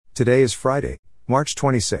Today is Friday, March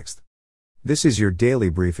 26th. This is your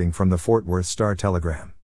daily briefing from the Fort Worth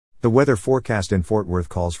Star-Telegram. The weather forecast in Fort Worth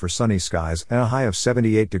calls for sunny skies and a high of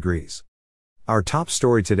 78 degrees. Our top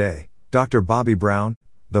story today, Dr. Bobby Brown,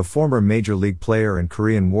 the former Major League player and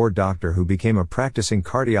Korean War doctor who became a practicing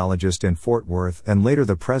cardiologist in Fort Worth and later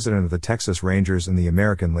the president of the Texas Rangers in the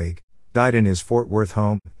American League, died in his Fort Worth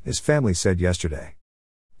home, his family said yesterday.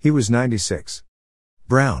 He was 96.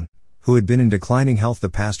 Brown, who had been in declining health the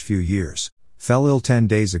past few years, fell ill 10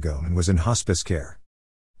 days ago and was in hospice care.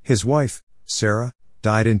 His wife, Sarah,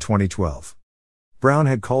 died in 2012. Brown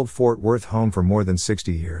had called Fort Worth home for more than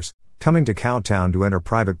 60 years, coming to Cowtown to enter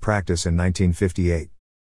private practice in 1958.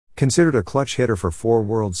 Considered a clutch hitter for 4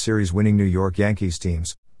 World Series winning New York Yankees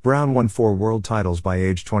teams, Brown won 4 world titles by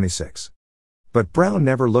age 26. But Brown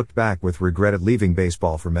never looked back with regret at leaving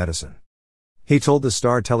baseball for medicine. He told the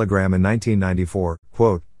Star-Telegram in 1994,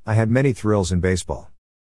 quote, "I had many thrills in baseball.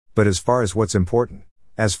 But as far as what's important,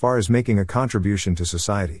 as far as making a contribution to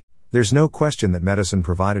society, there's no question that medicine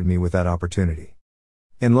provided me with that opportunity."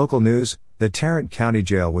 In local news, the Tarrant County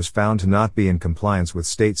Jail was found to not be in compliance with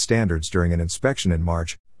state standards during an inspection in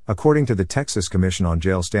March, according to the Texas Commission on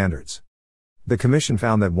Jail Standards. The commission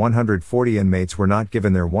found that 140 inmates were not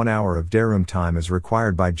given their 1 hour of dayroom time as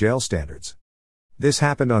required by jail standards. This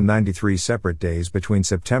happened on 93 separate days between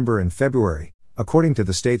September and February, according to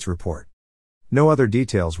the state's report. No other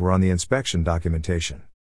details were on the inspection documentation.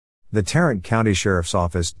 The Tarrant County Sheriff's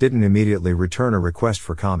Office didn't immediately return a request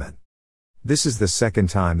for comment. This is the second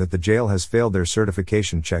time that the jail has failed their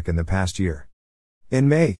certification check in the past year. In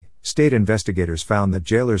May, state investigators found that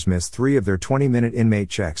jailers missed 3 of their 20-minute inmate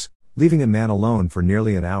checks, leaving a man alone for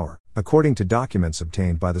nearly an hour, according to documents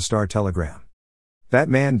obtained by the Star-Telegram. That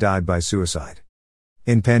man died by suicide.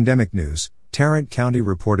 In pandemic news, Tarrant County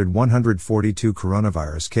reported 142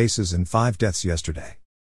 coronavirus cases and 5 deaths yesterday.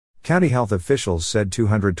 County health officials said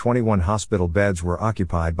 221 hospital beds were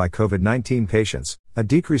occupied by COVID-19 patients, a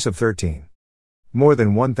decrease of 13. More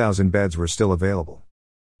than 1,000 beds were still available.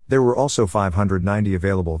 There were also 590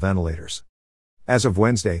 available ventilators. As of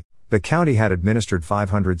Wednesday, the county had administered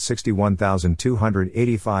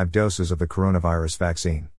 561,285 doses of the coronavirus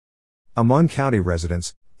vaccine. Among county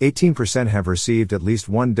residents, 18% have received at least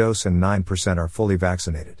 1 dose and 9% are fully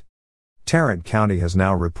vaccinated. Tarrant County has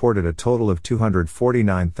now reported a total of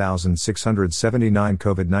 249,679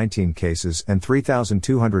 COVID-19 cases and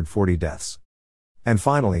 3,240 deaths. And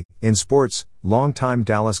finally, in sports, longtime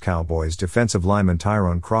Dallas Cowboys defensive lineman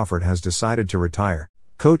Tyrone Crawford has decided to retire,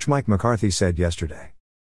 coach Mike McCarthy said yesterday.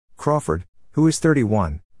 Crawford, who is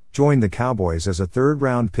 31, joined the Cowboys as a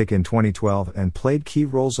third-round pick in 2012 and played key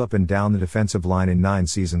roles up and down the defensive line in 9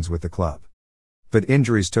 seasons with the club. But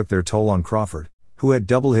injuries took their toll on Crawford, who had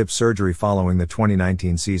double hip surgery following the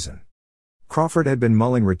 2019 season. Crawford had been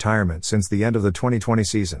mulling retirement since the end of the 2020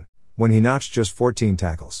 season, when he notched just 14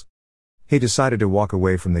 tackles. He decided to walk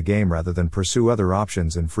away from the game rather than pursue other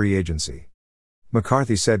options in free agency.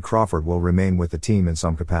 McCarthy said Crawford will remain with the team in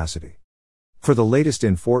some capacity. For the latest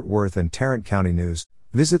in Fort Worth and Tarrant County news,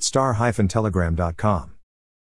 visit star-telegram.com.